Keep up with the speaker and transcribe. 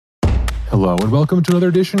Hello and welcome to another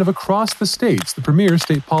edition of Across the States, the premier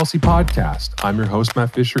state policy podcast. I'm your host,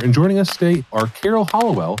 Matt Fisher, and joining us today are Carol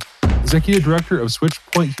Hollowell, Executive Director of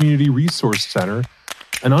Switchpoint Community Resource Center,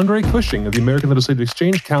 and Andre Cushing of the American Legislative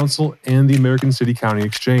Exchange Council and the American City County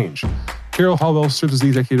Exchange. Carol Hollowell serves as the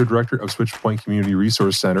Executive Director of Switchpoint Community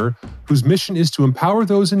Resource Center, whose mission is to empower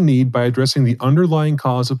those in need by addressing the underlying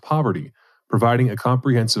cause of poverty, providing a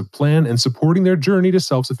comprehensive plan, and supporting their journey to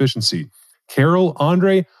self-sufficiency. Carol,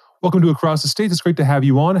 Andre, welcome to Across the States. It's great to have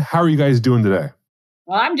you on. How are you guys doing today?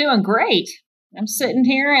 Well, I'm doing great. I'm sitting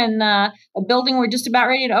here in a building we're just about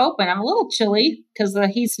ready to open. I'm a little chilly because the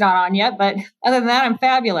heat's not on yet, but other than that, I'm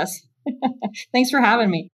fabulous. Thanks for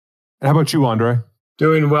having me. And how about you, Andre?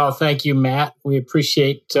 Doing well. Thank you, Matt. We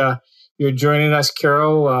appreciate your joining us,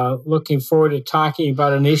 Carol. Looking forward to talking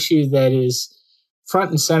about an issue that is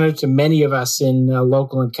front and center to many of us in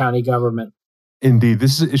local and county government. Indeed.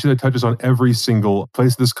 This is an issue that touches on every single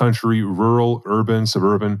place in this country, rural, urban,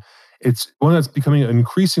 suburban. It's one that's becoming an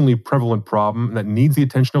increasingly prevalent problem that needs the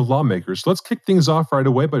attention of lawmakers. So let's kick things off right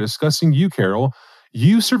away by discussing you, Carol.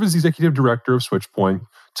 You serve as the Executive Director of Switchpoint.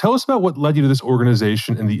 Tell us about what led you to this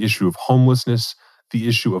organization and the issue of homelessness, the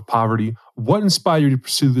issue of poverty. What inspired you to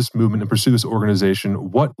pursue this movement and pursue this organization?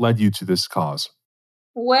 What led you to this cause?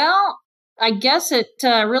 Well, I guess it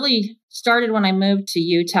really started when I moved to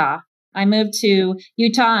Utah. I moved to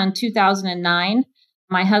Utah in 2009.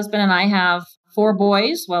 My husband and I have 4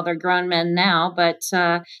 boys. Well, they're grown men now, but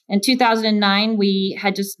in 2009, we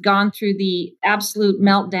had just gone through the absolute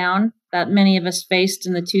meltdown that many of us faced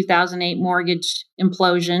in the 2008 mortgage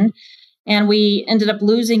implosion. And we ended up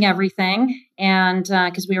losing everything, and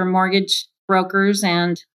because we were mortgage brokers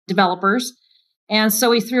and developers. And so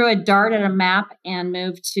we threw a dart at a map and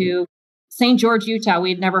moved to St. George, Utah.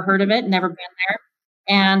 We'd never heard of it, never been there,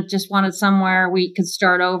 and just wanted somewhere we could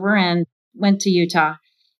start over, and went to Utah.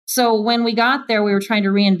 So when we got there, we were trying to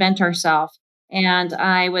reinvent ourselves. And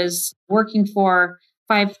I was working for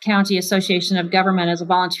Five County Association of Government as a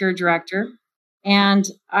volunteer director. And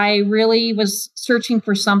I really was searching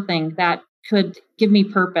for something that could give me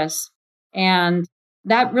purpose. And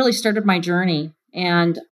that really started my journey.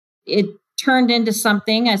 And it turned into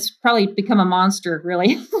something. It's probably become a monster,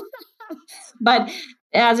 really. But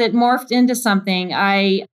as it morphed into something,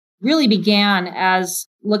 I really began as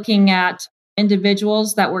looking at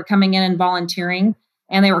individuals that were coming in and volunteering,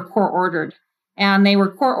 and they were court-ordered. And they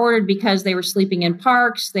were court-ordered because they were sleeping in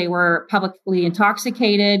parks, they were publicly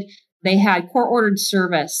intoxicated, they had court-ordered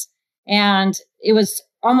service. And it was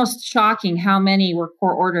almost shocking how many were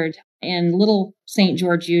court-ordered in little St.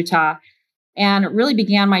 George, Utah. And it really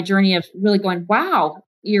began my journey of really going, wow,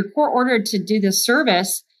 you're court-ordered to do this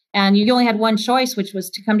service, and you only had one choice, which was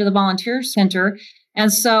to come to the volunteer center.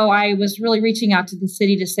 And so I was really reaching out to the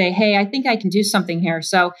city to say, hey, I think I can do something here.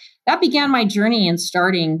 So that began my journey in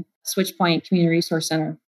starting Switchpoint Community Resource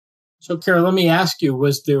Center. So, Carol, let me ask you,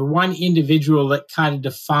 was there one individual that kind of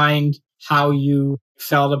defined how you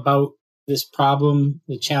felt about this problem,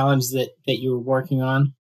 the challenge that you were working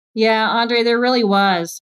on? Yeah, Andre, there really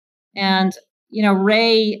was. And,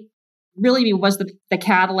 Ray really was the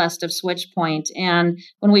catalyst of Switchpoint. And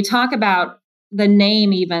when we talk about the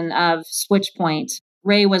name even of Switchpoint,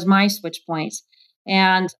 Ray was my Switchpoint.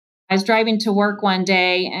 And I was driving to work one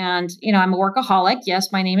day, and, I'm a workaholic.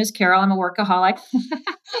 Yes, my name is Carol. I'm a workaholic.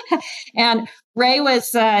 And Ray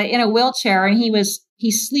was in a wheelchair, and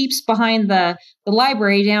he sleeps behind the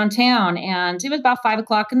library downtown. And it was about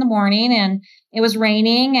 5:00 in the morning, and it was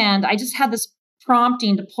raining. And I just had this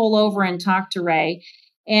prompting to pull over and talk to Ray.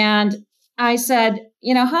 And I said,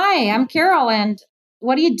 hi, I'm Carol, and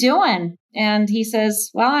what are you doing? And he says,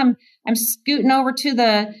 well, I'm scooting over to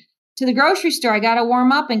the grocery store. I got to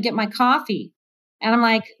warm up and get my coffee. And I'm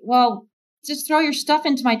like, well, just throw your stuff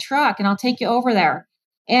into my truck and I'll take you over there.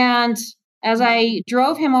 And as I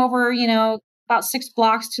drove him over, about 6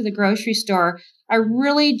 blocks to the grocery store, I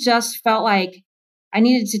really just felt like I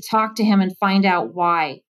needed to talk to him and find out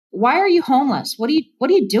why. Why are you homeless? What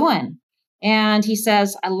are you doing? And he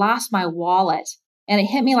says, I lost my wallet. And it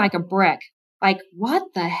hit me like a brick. Like,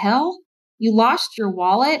 what the hell? You lost your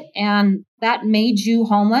wallet and that made you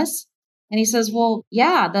homeless? And he says, well,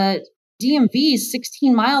 yeah, the DMV is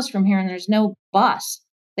 16 miles from here and there's no bus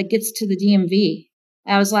that gets to the DMV.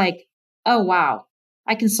 And I was like, oh, wow,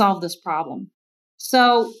 I can solve this problem.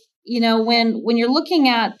 So, when you're looking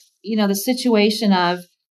at, the situation of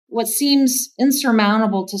what seems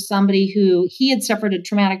insurmountable to somebody who he had suffered a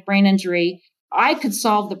traumatic brain injury, I could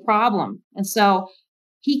solve the problem. And so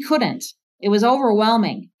he couldn't. It was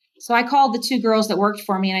overwhelming. So I called the 2 girls that worked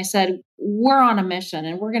for me and I said, we're on a mission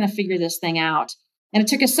and we're going to figure this thing out. And it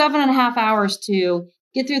took us 7.5 hours to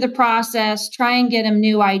get through the process, try and get him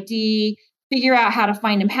new ID, figure out how to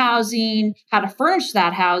find him housing, how to furnish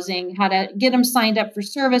that housing, how to get him signed up for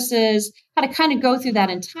services, how to kind of go through that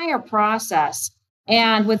entire process.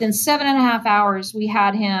 And within 7.5 hours, we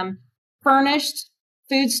had him furnished,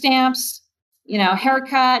 food stamps,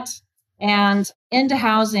 haircut, and into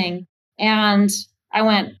housing. And I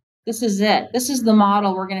went, this is it. This is the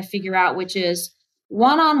model we're going to figure out, which is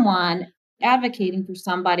one-on-one advocating for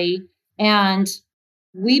somebody. And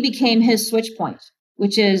we became his switch point,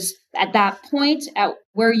 which is at that point at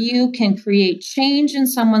where you can create change in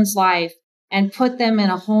someone's life and put them in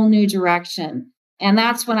a whole new direction. And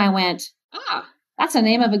that's when I went, that's the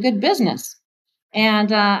name of a good business.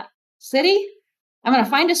 And City, I'm going to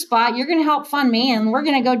find a spot. You're going to help fund me, and we're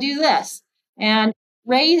going to go do this. And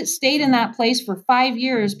Ray stayed in that place for 5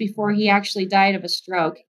 years before he actually died of a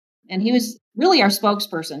stroke. And he was really our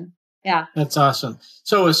spokesperson. Yeah. That's awesome.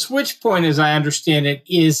 So a switch point, as I understand it,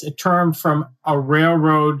 is a term from a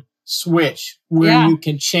railroad switch where you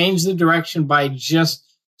can change the direction by just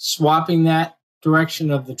swapping that direction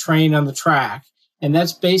of the train on the track. And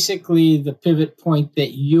that's basically the pivot point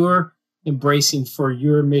that you're embracing for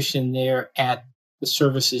your mission there at the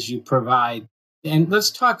services you provide. And let's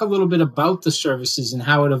talk a little bit about the services and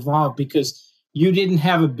how it evolved, because you didn't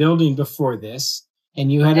have a building before this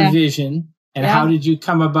and you had a vision. And how did you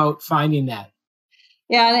come about finding that?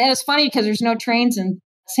 Yeah, and it's funny because there's no trains in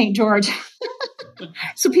St. George.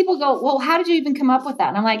 So people go, well, how did you even come up with that?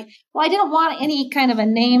 And I'm like, well, I didn't want any kind of a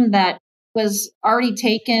name that was already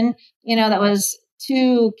taken, that was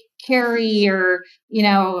too carry or,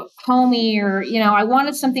 homey or, I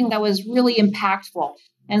wanted something that was really impactful.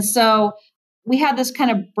 And so we had this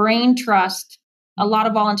kind of brain trust. A lot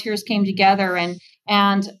of volunteers came together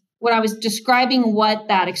and when I was describing what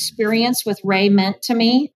that experience with Ray meant to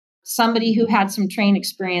me, somebody who had some train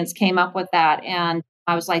experience came up with that. And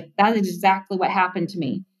I was like, that is exactly what happened to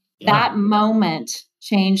me. Yeah. That moment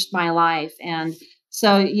changed my life. And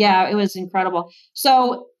so, it was incredible.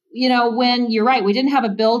 So, when you're right, we didn't have a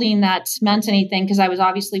building that meant anything because I was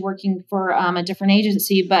obviously working for a different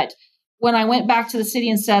agency. But when I went back to the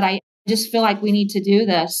city and said, I just feel like we need to do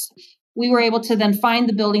this, we were able to then find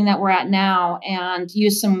the building that we're at now and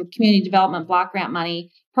use some community development block grant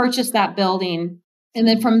money, purchase that building. And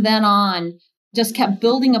then from then on, just kept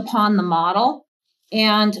building upon the model.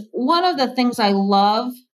 And one of the things I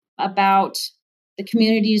love about the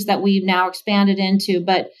communities that we've now expanded into,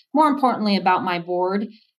 but more importantly about my board,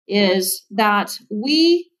 is that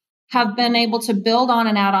we have been able to build on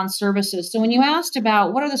and add on services. So when you asked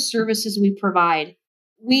about what are the services we provide,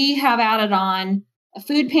 we have added on a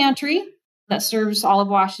food pantry that serves all of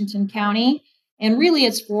Washington County. And really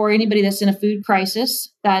it's for anybody that's in a food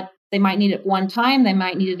crisis that they might need it one time, they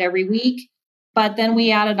might need it every week. But then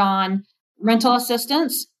we added on rental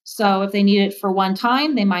assistance. So if they need it for one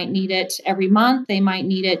time, they might need it every month. They might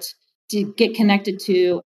need it to get connected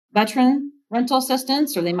to veteran rental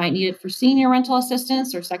assistance, or they might need it for senior rental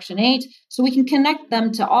assistance or Section 8. So we can connect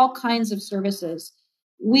them to all kinds of services.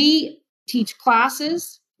 We teach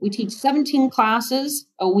classes. We teach 17 classes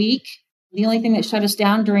a week. The only thing that shut us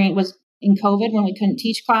down was in COVID when we couldn't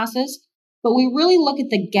teach classes. But we really look at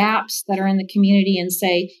the gaps that are in the community and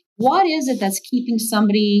say, what is it that's keeping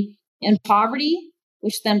somebody in poverty,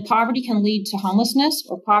 which then poverty can lead to homelessness,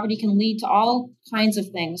 or poverty can lead to all kinds of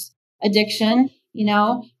things, addiction,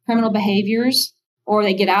 criminal behaviors, or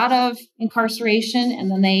they get out of incarceration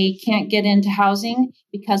and then they can't get into housing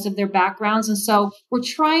because of their backgrounds. And so we're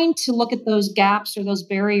trying to look at those gaps or those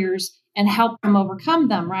barriers and help them overcome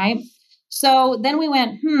them, right? So then we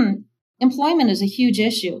went, employment is a huge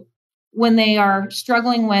issue when they are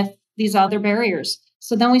struggling with these other barriers.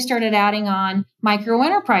 So then we started adding on micro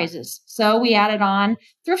enterprises. So we added on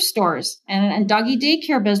thrift stores and doggy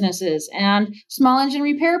daycare businesses and small engine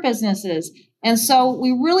repair businesses. And so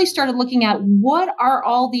we really started looking at what are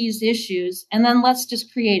all these issues, and then let's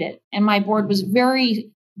just create it. And my board was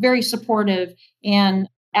very, very supportive in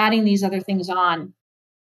adding these other things on.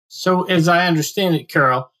 So as I understand it,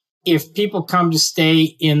 Carol, if people come to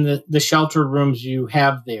stay in the shelter rooms you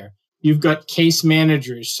have there, you've got case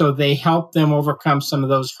managers, so they help them overcome some of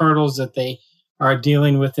those hurdles that they are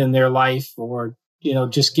dealing with in their life, or,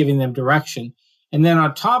 just giving them direction. And then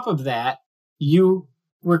on top of that, you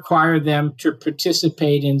require them to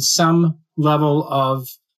participate in some level of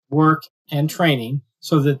work and training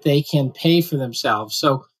so that they can pay for themselves.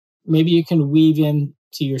 So maybe you can weave in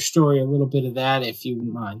to your story a little bit of that, if you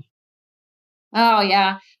wouldn't mind. Oh,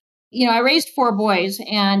 yeah. I raised 4 boys,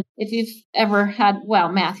 and if you've ever had,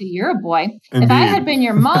 Matthew, you're a boy. Indeed. If I had been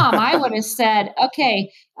your mom, I would have said,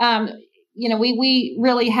 okay, we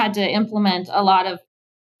really had to implement a lot of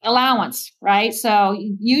allowance, right? So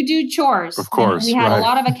you do chores. Of course. We had right. a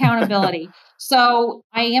lot of accountability. So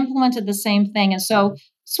I implemented the same thing. And so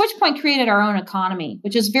SwitchPoint created our own economy,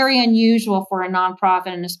 which is very unusual for a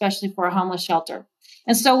nonprofit and especially for a homeless shelter.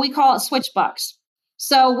 And so we call it Switch Bucks.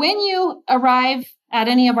 So when you arrive at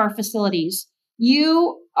any of our facilities,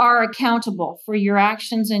 you are accountable for your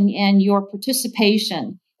actions and your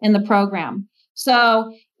participation in the program.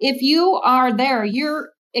 So if you are there, you're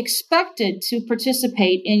expected to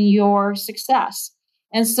participate in your success.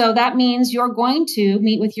 And so that means you're going to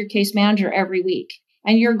meet with your case manager every week,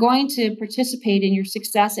 and you're going to participate in your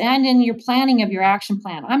success and in your planning of your action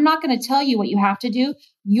plan. I'm not going to tell you what you have to do.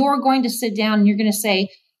 You're going to sit down and you're going to say,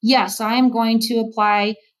 yes, I am going to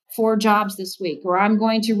apply for jobs this week, or I'm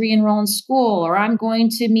going to re-enroll in school, or I'm going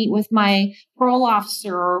to meet with my parole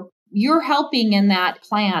officer, or you're helping in that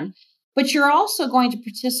plan. But you're also going to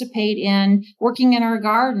participate in working in our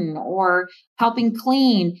garden or helping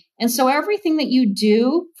clean. And so everything that you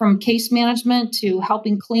do, from case management to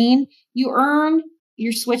helping clean, you earn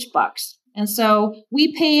your Switch Bucks. And so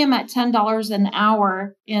we pay them at $10 an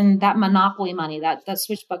hour in that Monopoly money, that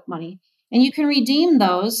Switch Buck money. And you can redeem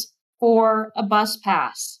those for a bus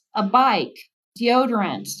pass, a bike,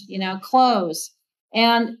 deodorant, clothes.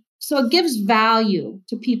 And so it gives value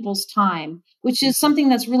to people's time, which is something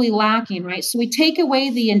that's really lacking, right? So we take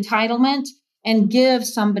away the entitlement and give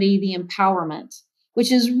somebody the empowerment,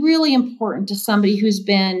 which is really important to somebody who's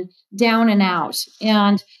been down and out.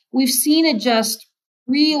 And we've seen it just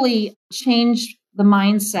really change the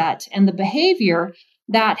mindset and the behavior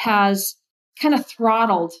that has kind of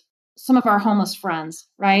throttled some of our homeless friends,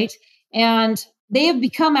 right? And they have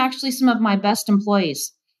become actually some of my best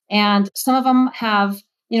employees. And some of them have,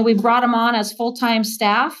 we brought them on as full-time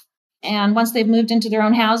staff. And once they've moved into their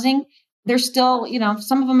own housing, they're still,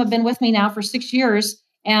 some of them have been with me now for 6 years,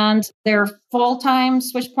 and they're full-time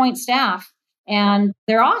SwitchPoint staff. And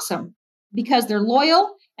they're awesome because they're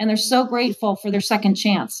loyal and they're so grateful for their second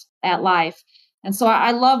chance at life. And so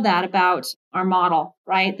I love that about our model,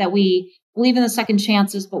 right? That we believe in the second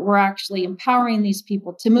chances, but we're actually empowering these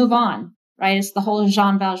people to move on, right? It's the whole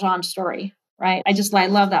Jean Valjean story, right? I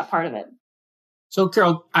love that part of it. So,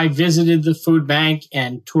 Carol, I visited the food bank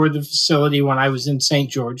and toured the facility when I was in St.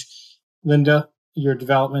 George. Linda, your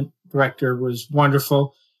development director, was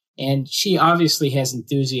wonderful, and she obviously has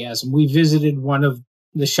enthusiasm. We visited one of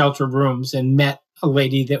the shelter rooms and met a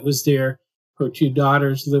lady that was there. Her 2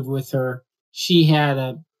 daughters live with her. She had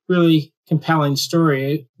a really compelling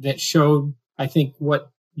story that showed, I think, what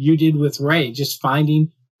you did with Ray, just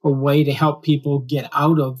finding a way to help people get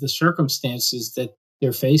out of the circumstances that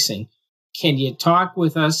they're facing. Can you talk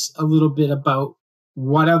with us a little bit about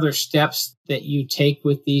what other steps that you take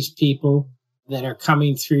with these people that are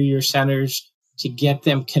coming through your centers to get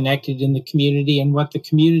them connected in the community, and what the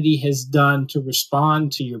community has done to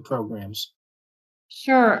respond to your programs?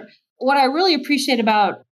 Sure. What I really appreciate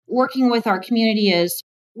about working with our community is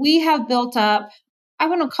we have built up, I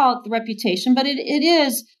wouldn't call it the reputation, but it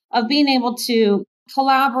is of being able to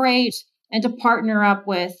collaborate and to partner up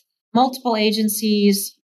with multiple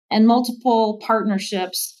agencies and multiple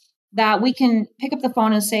partnerships that we can pick up the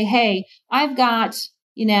phone and say, hey, I've got,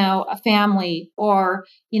 a family or,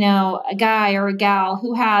 a guy or a gal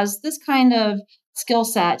who has this kind of skill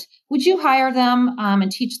set. Would you hire them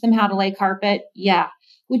and teach them how to lay carpet? Yeah.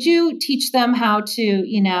 Would you teach them how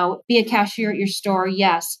to, be a cashier at your store?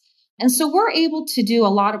 Yes. And so we're able to do a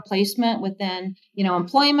lot of placement within,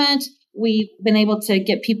 employment. We've been able to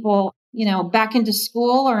get people, back into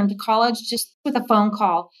school or into college just with a phone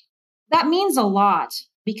call. That means a lot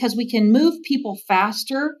because we can move people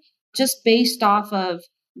faster just based off of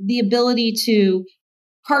the ability to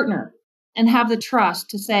partner and have the trust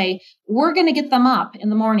to say, we're going to get them up in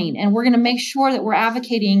the morning and we're going to make sure that we're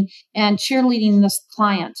advocating and cheerleading this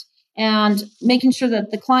client and making sure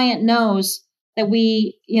that the client knows that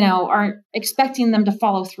we, are expecting them to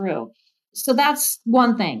follow through. So that's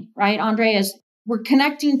one thing, right, Andre, is we're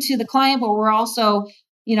connecting to the client, but we're also,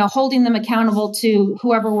 holding them accountable to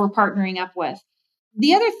whoever we're partnering up with.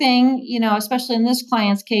 The other thing, especially in this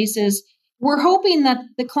client's case, is we're hoping that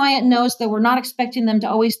the client knows that we're not expecting them to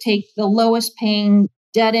always take the lowest paying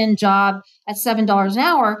dead-end job at $7 an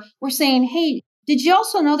hour. We're saying, hey, did you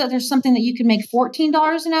also know that there's something that you can make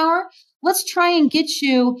 $14 an hour? Let's try and get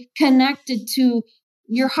you connected to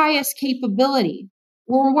your highest capability.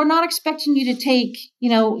 We're not expecting you to take,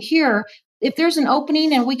 here, if there's an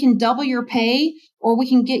opening and we can double your pay or we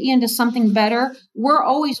can get you into something better, we're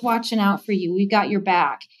always watching out for you. We've got your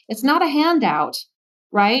back. It's not a handout,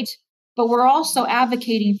 right? But we're also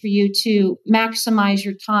advocating for you to maximize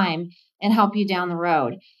your time and help you down the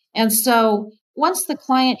road. And so once the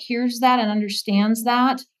client hears that and understands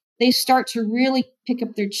that, they start to really pick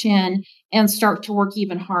up their chin and start to work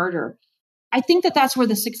even harder. I think that that's where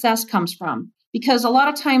the success comes from, because a lot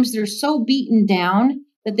of times they're so beaten down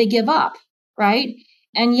that they give up, right?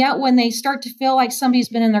 And yet when they start to feel like somebody's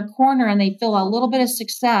been in their corner and they feel a little bit of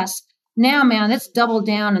success, now, man, it's double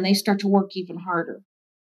down and they start to work even harder.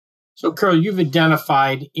 So, Carol, you've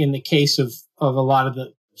identified in the case of a lot of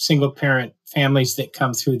the single parent families that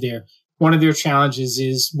come through there, one of their challenges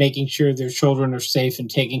is making sure their children are safe and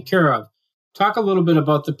taken care of. Talk a little bit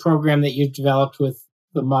about the program that you've developed with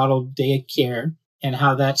the model daycare and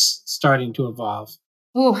how that's starting to evolve.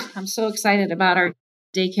 Oh, I'm so excited about our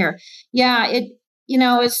daycare. Yeah,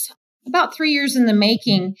 it's about 3 years in the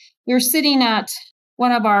making. We were sitting at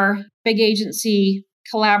one of our big agency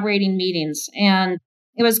collaborating meetings, and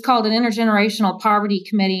it was called an Intergenerational Poverty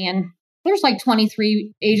Committee. And there's like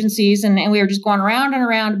 23 agencies, and we were just going around and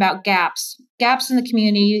around about gaps in the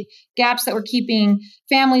community, gaps that were keeping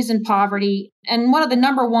families in poverty. And one of the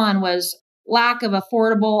number one was lack of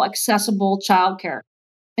affordable, accessible childcare.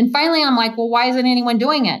 And finally, I'm like, well, why isn't anyone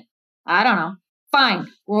doing it? I don't know.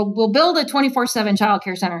 Fine, we'll build a 24/7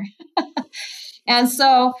 childcare center. And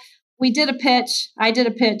so we did a pitch. I did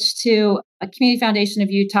a pitch to a Community Foundation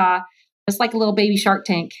of Utah. It's like a little baby Shark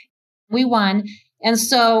Tank. We won. And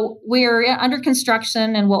so we're under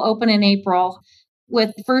construction and we'll open in April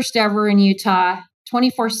with the first ever in Utah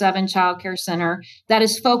 24/7 childcare center that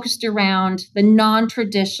is focused around the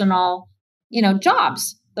non-traditional,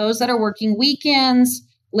 jobs, those that are working weekends,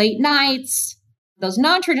 late nights, those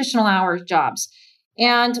non-traditional hours jobs.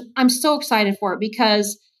 And I'm so excited for it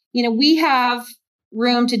because, we have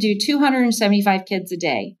room to do 275 kids a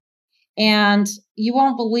day. And you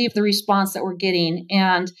won't believe the response that we're getting.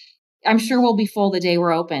 And I'm sure we'll be full the day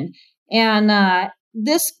we're open. And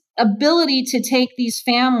this ability to take these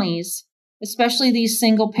families, especially these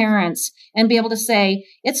single parents, and be able to say,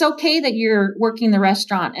 it's okay that you're working the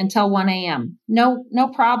restaurant until 1 a.m. No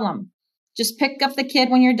problem. Just pick up the kid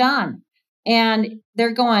when you're done. And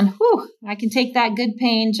they're going, whew, I can take that good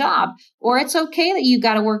paying job. Or it's okay that you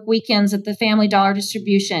got to work weekends at the Family Dollar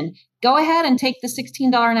distribution. Go ahead and take the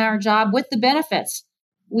 $16 an hour job with the benefits.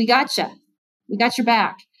 We got you. We got your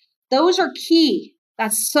back. Those are key.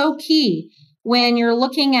 That's so key when you're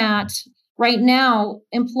looking at right now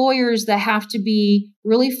employers that have to be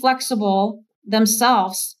really flexible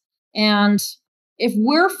themselves. And if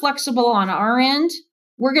we're flexible on our end,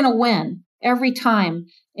 we're going to win every time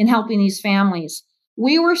in helping these families.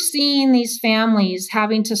 We were seeing these families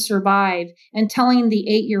having to survive and telling the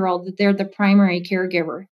 8-year-old that they're the primary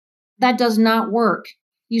caregiver. That does not work.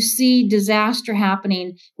 You see disaster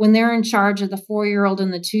happening when they're in charge of the 4-year-old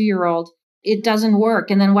and the 2-year-old. It doesn't work.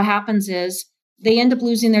 And then what happens is they end up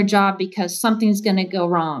losing their job because something's going to go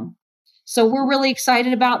wrong. So we're really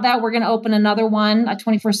excited about that. We're going to open another one, a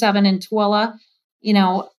 24/7 in Tooele,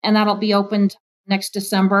 and that'll be opened next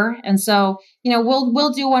December. And so,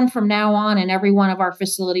 we'll do one from now on in every one of our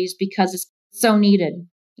facilities because it's so needed.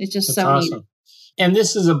 It's just so awesome. needed. And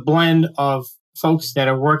this is a blend of folks that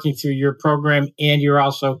are working through your program, and you're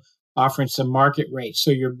also offering some market rates.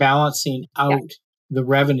 So you're balancing out the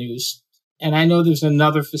revenues. And I know there's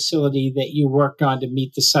another facility that you worked on to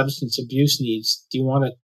meet the substance abuse needs. Do you want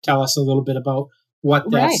to tell us a little bit about what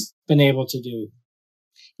that's been able to do?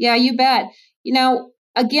 Yeah, you bet.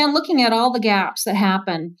 Again, looking at all the gaps that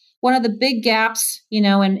happen, one of the big gaps,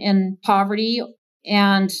 in poverty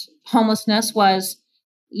and homelessness was,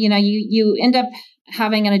 you end up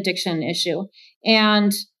having an addiction issue.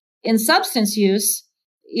 And in substance use,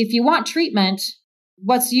 if you want treatment,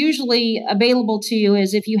 what's usually available to you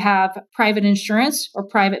is if you have private insurance or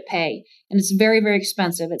private pay. And it's very, very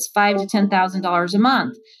expensive. It's $5,000 to $10,000 a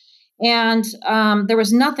month. And there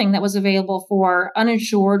was nothing that was available for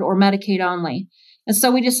uninsured or Medicaid only. And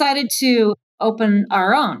so we decided to open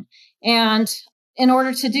our own. And in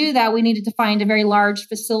order to do that, we needed to find a very large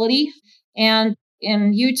facility. And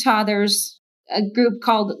in Utah, there's a group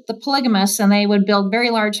called the Polygamists, and they would build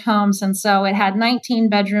very large homes. And so it had 19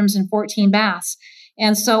 bedrooms and 14 baths.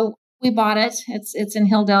 And so we bought it. It's in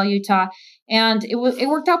Hilldale, Utah. And it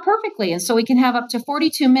worked out perfectly. And so we can have up to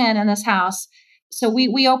 42 men in this house. So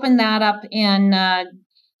we opened that up in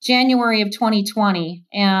January of 2020.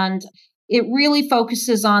 And it really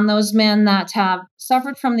focuses on those men that have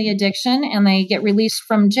suffered from the addiction and they get released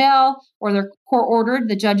from jail or they're court ordered.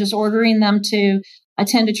 The judge is ordering them to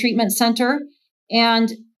attend a treatment center.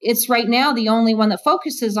 And it's right now the only one that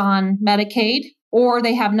focuses on Medicaid, or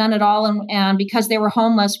they have none at all. And because they were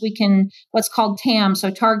homeless, we can, what's called TAM,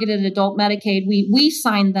 so Targeted Adult Medicaid, we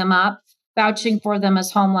signed them up, vouching for them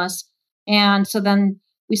as homeless. And so then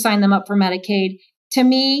we sign them up for Medicaid. To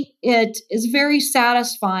me, it is very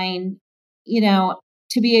satisfying,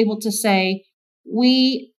 to be able to say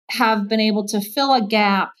we have been able to fill a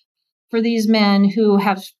gap for these men who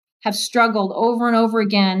have struggled over and over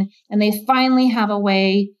again, and they finally have a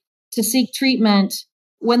way to seek treatment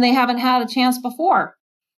when they haven't had a chance before.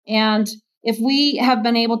 And if we have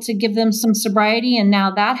been able to give them some sobriety and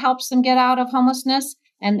now that helps them get out of homelessness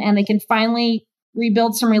and they can finally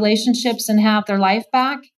rebuild some relationships and have their life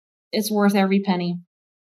back, it's worth every penny.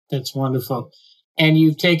 That's wonderful. And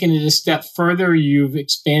you've taken it a step further. You've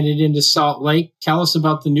expanded into Salt Lake. Tell us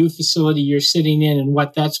about the new facility you're sitting in and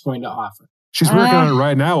what that's going to offer. She's working on it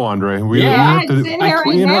right now, Andre. We interrupted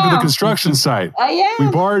the construction site.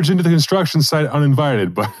 We barged into the construction site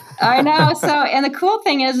uninvited, but I know. So, and the cool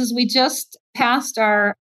thing is we just passed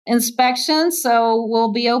our inspection, so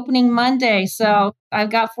we'll be opening Monday. So I've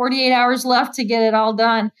got 48 hours left to get it all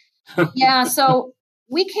done. Yeah. So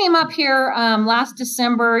we came up here last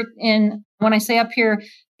December, when I say up here,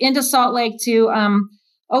 into Salt Lake to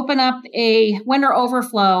open up a winter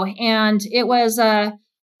overflow, and it was a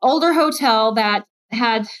older hotel that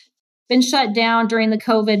had been shut down during the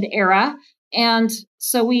COVID era. And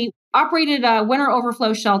so we operated a winter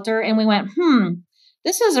overflow shelter and we went,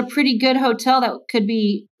 this is a pretty good hotel that could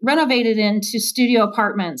be renovated into studio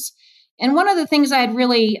apartments. And one of the things I had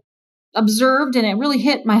really observed, and it really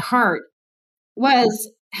hit my heart,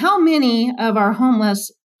 was how many of our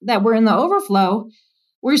homeless that were in the overflow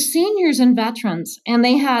were seniors and veterans. And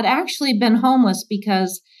they had actually been homeless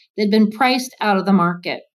because they'd been priced out of the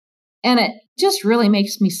market. And it just really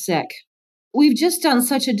makes me sick. We've just done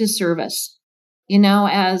such a disservice,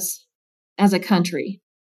 as a country.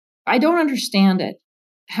 I don't understand it,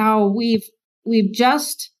 how we've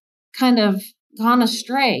just kind of gone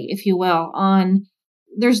astray, if you will, on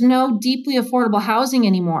there's no deeply affordable housing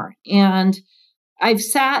anymore. And I've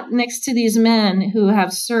sat next to these men who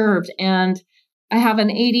have served, and I have an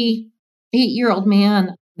 88-year-old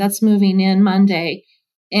man that's moving in Monday.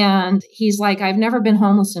 And he's like, I've never been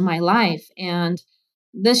homeless in my life. And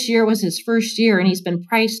this year was his first year and he's been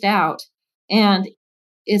priced out. And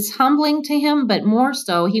it's humbling to him, but more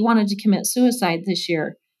so, he wanted to commit suicide this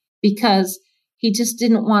year because he just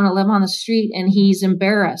didn't want to live on the street and he's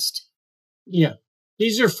embarrassed. Yeah.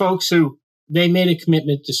 These are folks who they made a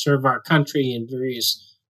commitment to serve our country in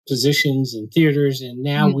various positions and theaters. And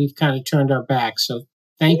now we've kind of turned our back. So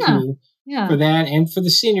thank you for that and for the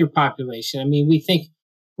senior population. I mean, we think,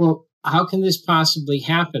 well, how can this possibly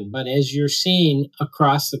happen? But as you're seeing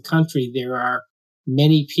across the country, there are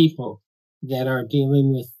many people that are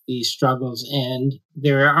dealing with these struggles, and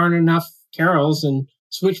there aren't enough Carols and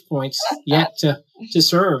switch points yet to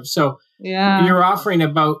serve. So you're offering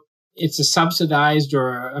it's a subsidized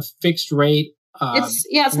or a fixed rate.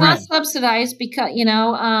 It's not subsidized because,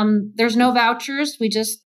 there's no vouchers.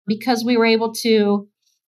 Because we were able to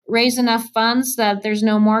raise enough funds that there's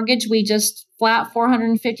no mortgage, we just flat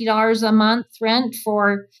 $450 a month rent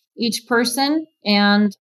for each person.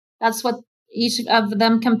 And that's what each of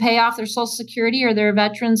them can pay off their Social Security or their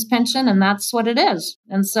veterans pension. And that's what it is.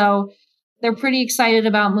 And so they're pretty excited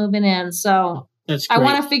about moving in. So that's great. I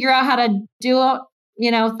want to figure out how to do,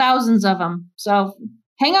 thousands of them. So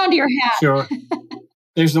hang on to your hat. Sure.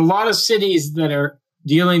 There's a lot of cities that are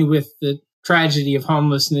dealing with the tragedy of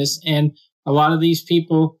homelessness. And a lot of these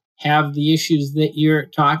people have the issues that you're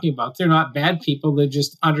talking about. They're not bad people. They're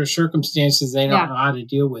just under circumstances they don't know how to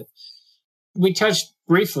deal with. We touched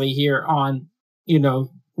briefly here on,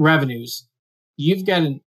 revenues. You've got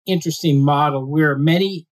an interesting model where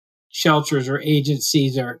many shelters or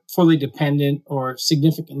agencies are fully dependent or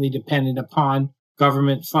significantly dependent upon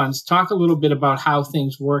government funds. Talk a little bit about how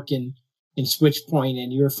things work in SwitchPoint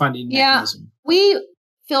and your funding mechanism. We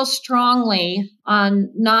feel strongly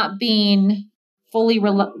on not being fully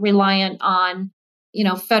reliant on,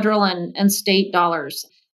 federal and state dollars,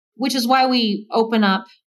 which is why we open up,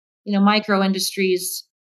 micro industries,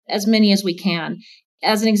 as many as we can.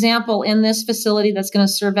 As an example, in this facility that's going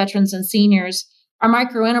to serve veterans and seniors, our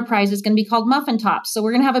micro enterprise is going to be called Muffin Tops. So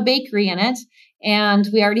we're going to have a bakery in it. And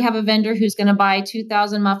we already have a vendor who's going to buy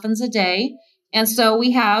 2,000 muffins a day. And so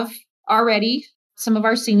we have already some of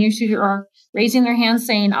our seniors who are raising their hands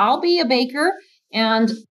saying, I'll be a baker.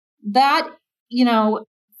 And that,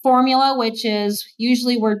 formula, which is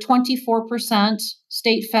usually we're 24%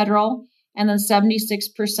 state, federal, and then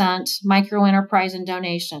 76% micro enterprise and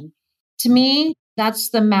donation. To me, that's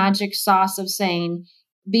the magic sauce of saying,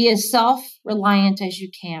 be as self-reliant as you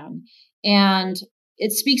can. And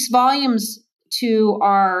it speaks volumes to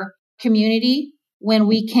our community when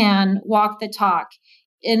we can walk the talk.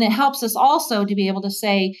 And it helps us also to be able to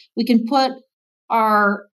say, we can put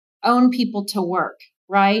our own people to work,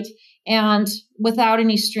 right? And without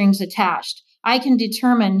any strings attached. I can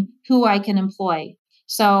determine who I can employ.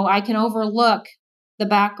 So I can overlook the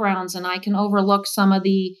backgrounds and I can overlook some of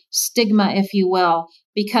the stigma, if you will,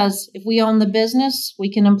 because if we own the business,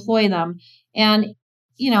 we can employ them. And,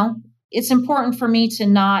 it's important for me to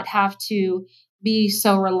not have to be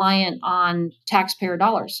so reliant on taxpayer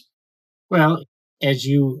dollars. Well, as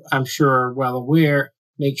you, I'm sure, are well aware,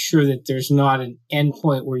 make sure that there's not an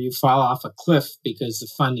endpoint where you fall off a cliff because the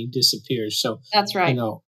funding disappears. So that's right.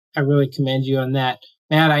 I really commend you on that.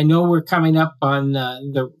 Matt, I know we're coming up on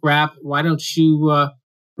the wrap. Why don't you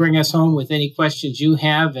bring us home with any questions you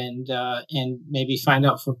have and maybe find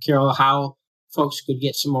out from Carol how folks could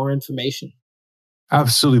get some more information?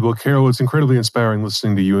 Absolutely. Well, Carol, it's incredibly inspiring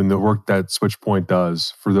listening to you and the work that SwitchPoint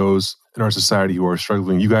does for those in our society who are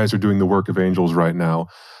struggling. You guys are doing the work of angels right now.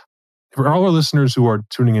 For all our listeners who are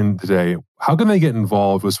tuning in today, how can they get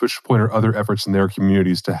involved with SwitchPoint or other efforts in their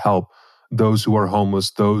communities to help those who are homeless,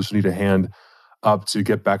 those who need a hand up to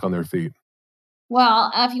get back on their feet? Well,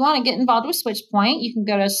 if you want to get involved with SwitchPoint, you can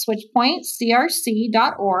go to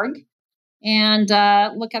switchpointcrc.org and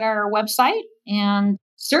look at our website. And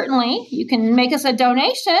certainly you can make us a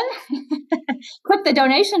donation. Click the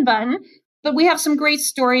donation button. But we have some great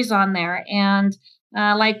stories on there. And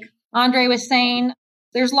like Andre was saying,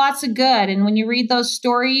 there's lots of good. And when you read those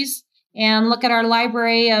stories and look at our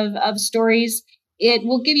library of stories, it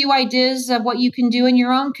will give you ideas of what you can do in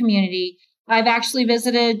your own community. I've actually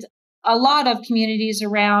visited a lot of communities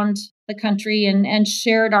around the country and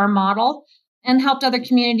shared our model and helped other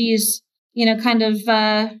communities,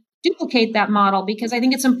 duplicate that model, because I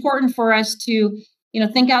think it's important for us to,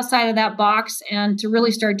 think outside of that box and to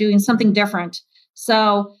really start doing something different.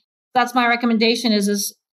 So that's my recommendation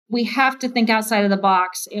is we have to think outside of the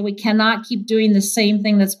box, and we cannot keep doing the same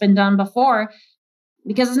thing that's been done before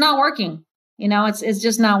because it's not working. It's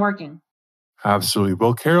just not working. Absolutely.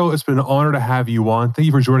 Well, Carol, it's been an honor to have you on. Thank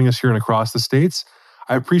you for joining us here in Across the States.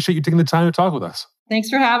 I appreciate you taking the time to talk with us. Thanks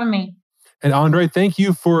for having me. And Andre, thank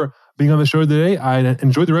you for being on the show today. I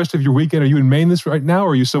enjoy the rest of your weekend. Are you in Maine right now,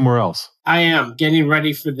 or are you somewhere else? I am getting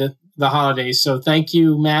ready for the holidays. So thank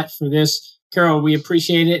you, Matt, for this. Carol, we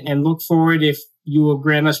appreciate it and look forward, if you will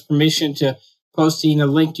grant us permission, to posting a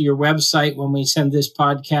link to your website when we send this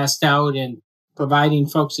podcast out and providing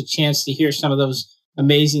folks a chance to hear some of those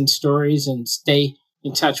amazing stories and stay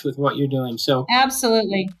in touch with what you're doing. So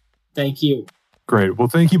absolutely. Thank you. Great. Well,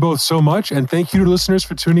 thank you both so much. And thank you to listeners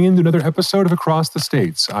for tuning in to another episode of Across the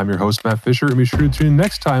States. I'm your host, Matt Fisher, and be sure to tune in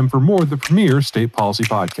next time for more of the premier state policy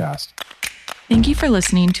podcast. Thank you for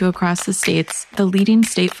listening to Across the States, the leading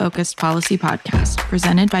state-focused policy podcast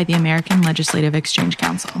presented by the American Legislative Exchange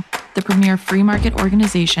Council, the premier free market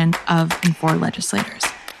organization of and for legislators.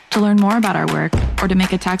 To learn more about our work or to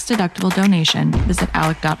make a tax-deductible donation, visit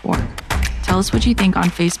ALEC.org. Tell us what you think on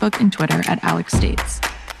Facebook and Twitter at ALEC States.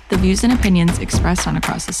 The views and opinions expressed on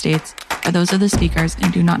Across the States are those of the speakers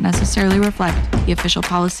and do not necessarily reflect the official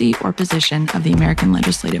policy or position of the American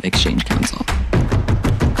Legislative Exchange Council.